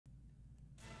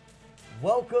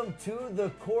Welcome to the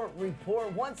Court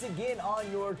Report, once again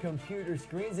on your computer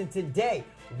screens. And today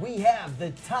we have the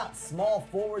top small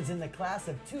forwards in the class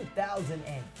of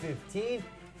 2015.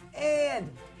 And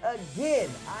again,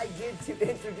 I get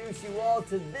to introduce you all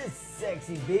to this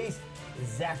sexy beast,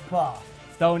 Zach Paul.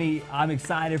 Stoney, I'm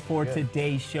excited for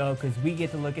today's show because we get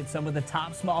to look at some of the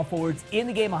top small forwards in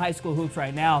the game of high school hoops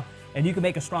right now. And you can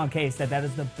make a strong case that that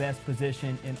is the best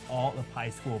position in all of high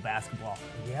school basketball.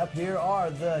 Yep, here are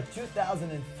the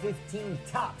 2015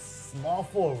 top small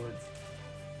forwards.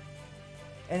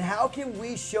 And how can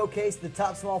we showcase the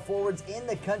top small forwards in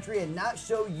the country and not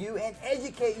show you and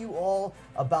educate you all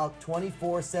about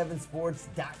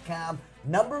 247sports.com?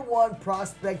 #1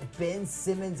 prospect Ben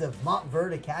Simmons of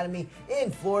Montverde Academy in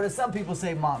Florida. Some people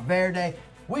say Montverde.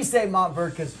 We say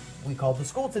Montverde because we called the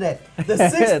school today. The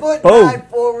 6'9"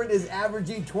 forward is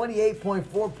averaging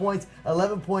 28.4 points,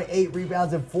 11.8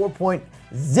 rebounds, and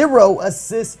 4.0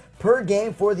 assists per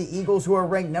game for the Eagles, who are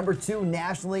ranked #2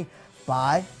 nationally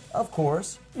by, of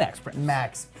course, MaxPreps.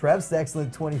 MaxPreps, the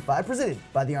Excellent 25, presented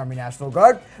by the Army National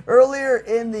Guard. Earlier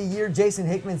in the year, Jason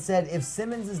Hickman said if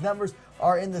Simmons' numbers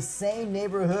are in the same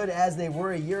neighborhood as they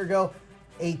were a year ago,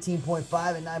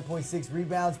 18.5 and 9.6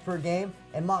 rebounds per game,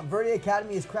 and Montverde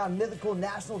Academy is crowned mythical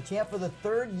national champ for the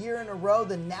 3rd year in a row.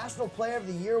 The National Player of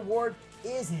the Year award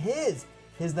is his.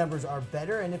 His numbers are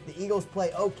better, and if the Eagles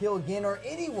play Oak Hill again, or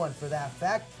anyone for that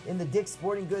fact, in the Dick's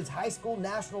Sporting Goods High School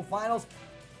National Finals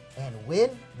and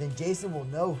win, then Jason will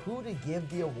know who to give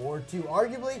the award to.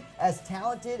 Arguably as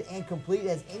talented and complete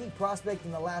as any prospect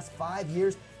in the last 5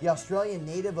 years, the Australian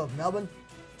native of Melbourne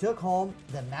took home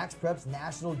the MaxPreps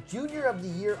National Junior of the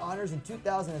Year honors in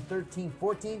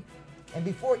 2013-14. And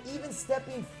before even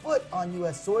stepping foot on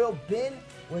U.S. soil, Ben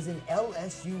was an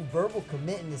LSU verbal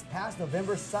commit, and this past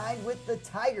November signed with the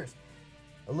Tigers.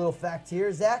 A little fact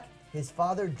here, Zach, his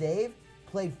father Dave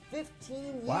played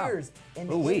 15 years in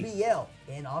the NBL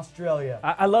in Australia.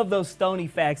 I love those Stoney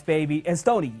facts, baby. And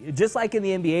Stoney, just like in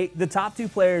the NBA, the top 2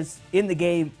 players in the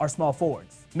game are small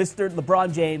forwards, Mr.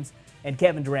 LeBron James and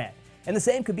Kevin Durant. And the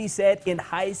same could be said in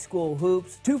high school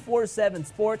hoops. 247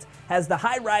 Sports has the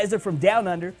high riser from down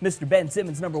under, Mr. Ben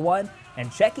Simmons, #1.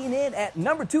 And checking in at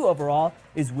 #2 overall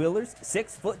is Wheeler's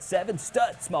 6'7"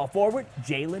 stud small forward,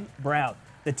 Jaylen Brown.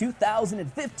 The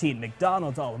 2015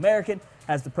 McDonald's All-American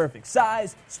has the perfect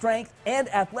size, strength, and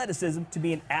athleticism to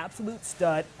be an absolute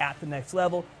stud at the next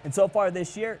level. And so far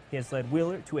this year, he has led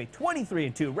Wheeler to a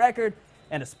 23-2 record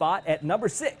and a spot at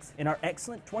 #6 in our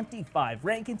Excellent 25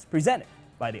 rankings presented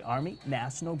by the Army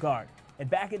National Guard. And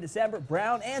back in December,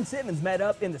 Brown and Simmons met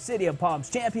up in the City of Palms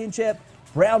Championship.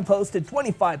 Brown posted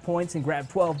 25 points and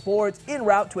grabbed 12 boards en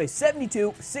route to a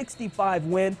 72-65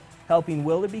 win, helping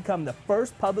Wheeler become the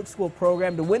first public school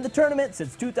program to win the tournament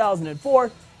since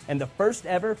 2004 and the first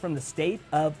ever from the state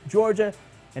of Georgia.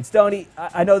 And Stoney,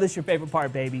 I know this is your favorite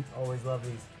part, baby. Always love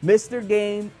these.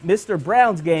 Mr.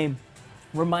 Brown's game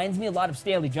reminds me a lot of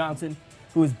Stanley Johnson,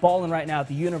 who is balling right now at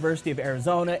the University of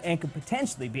Arizona and could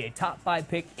potentially be a top 5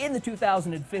 pick in the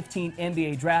 2015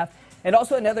 NBA draft. And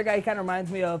also another guy he kind of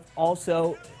reminds me of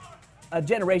also a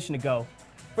generation ago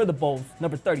for the Bulls,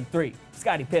 #33,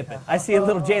 Scottie Pippen. I see a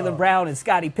little Jaylen Brown and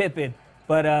Scottie Pippen,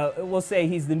 but we'll say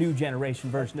he's the new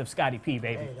generation version of Scottie P,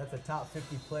 baby. Hey, that's a top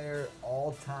 50 player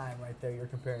all time right there you're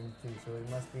comparing him to, so he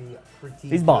must be pretty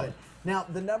He's balling. Now,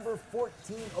 the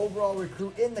 #14 overall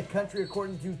recruit in the country,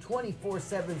 according to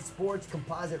 247 Sports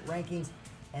composite rankings,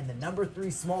 and the #3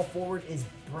 small forward is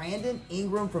Brandon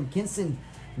Ingram from Kinston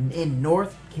in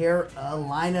North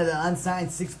Carolina. The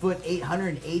unsigned 6',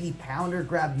 880-pounder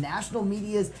grabbed national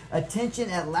media's attention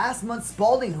at last month's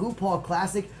Spalding Hoop Hall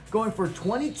Classic, going for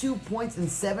 22 points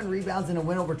and 7 rebounds in a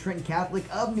win over Trenton Catholic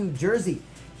of New Jersey.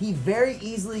 He very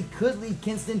easily could lead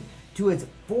Kinston to its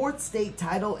 4th state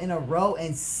title in a row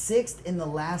and 6th in the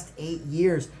last 8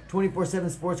 years. 247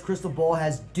 Sports Crystal Ball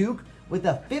has Duke with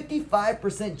a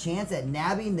 55% chance at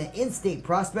nabbing the in-state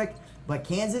prospect, but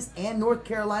Kansas and North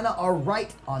Carolina are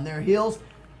right on their heels.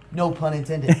 No pun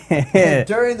intended.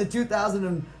 During the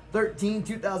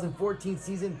 2013-2014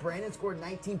 season, Brandon scored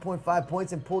 19.5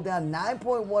 points and pulled down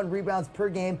 9.1 rebounds per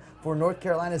game for North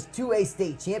Carolina's 2A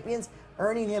state champions,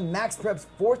 earning him MaxPreps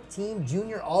 4th team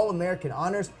junior All-American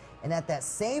honors. And at that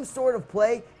same sort of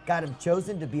play, got him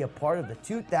chosen to be a part of the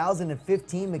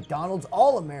 2015 McDonald's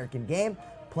All-American game,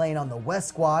 playing on the West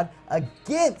squad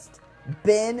against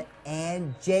Ben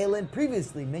and Jaylen,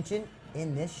 previously mentioned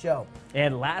in this show.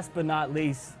 And last but not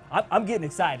least, I'm getting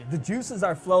excited. The juices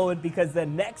are flowing because the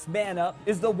next man up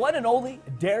is the one and only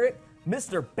Derek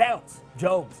Mr. Bounce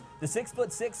Jones. The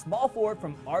 6'6" small forward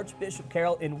from Archbishop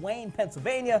Carroll in Wayne,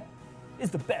 Pennsylvania is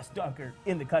the best dunker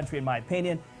in the country, in my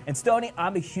opinion. And Stoney,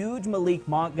 I'm a huge Malik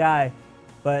Monk guy,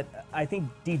 but I think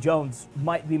D. Jones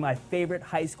might be my favorite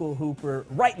high school hooper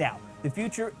right now. The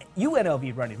future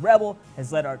UNLV running Rebel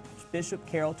has led Archbishop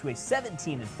Carroll to a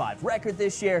 17-5 record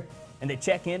this year, and they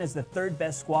check in as the third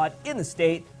best squad in the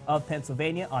state of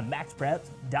Pennsylvania on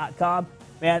MaxPreps.com.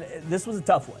 Man, this was a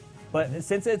tough one, but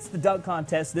since it's the dunk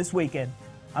contest this weekend,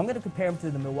 I'm going to compare him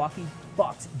to the Milwaukee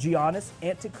Bucks' Giannis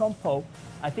Antetokounmpo.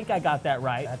 I think I got that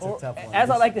right. That's a tough one. As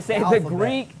I like to say, the alphabet.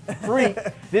 Greek freak.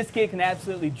 This kid can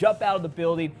absolutely jump out of the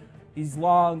building. He's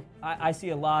long. I see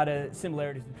a lot of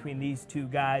similarities between these two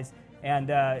guys. And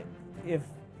if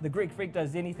the Greek freak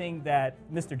does anything that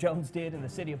Mr. Jones did in the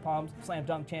City of Palms Slam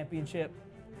Dunk Championship,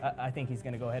 I think he's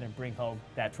going to go ahead and bring home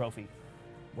that trophy.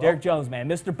 Well, Derek Jones, man,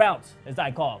 Mr. Bounce, as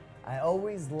I call him. I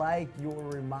always like your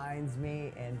reminds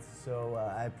me, and so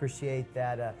I appreciate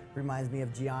that. Reminds me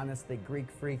of Giannis, the Greek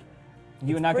freak.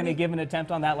 You were not going to give an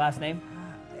attempt on that last name?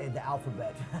 The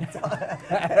alphabet.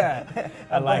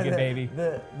 I like it, baby.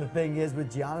 The thing is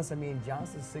with Giannis, I mean,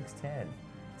 Giannis is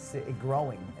 6'10",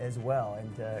 growing as well,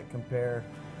 and to compare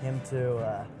him to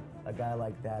a guy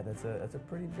like that, that's a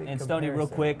pretty big And comparison. Stoney, real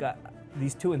quick,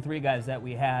 these 2 and 3 guys that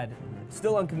we had,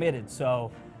 still uncommitted,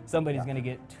 so somebody's going to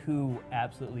get 2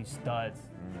 absolutely studs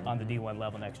on the D1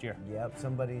 level next year. Yep,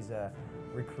 somebody's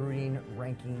recruiting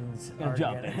rankings Gonna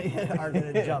jump. are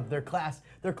going to jump. Their class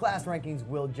rankings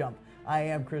will jump. I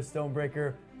am Chris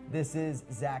Stonebreaker. This is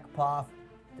Zach Poff.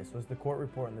 This was the Court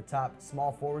Report on the top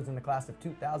small forwards in the class of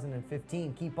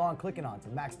 2015. Keep on clicking on to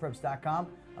MaxPreps.com,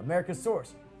 America's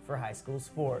source for high school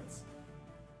sports.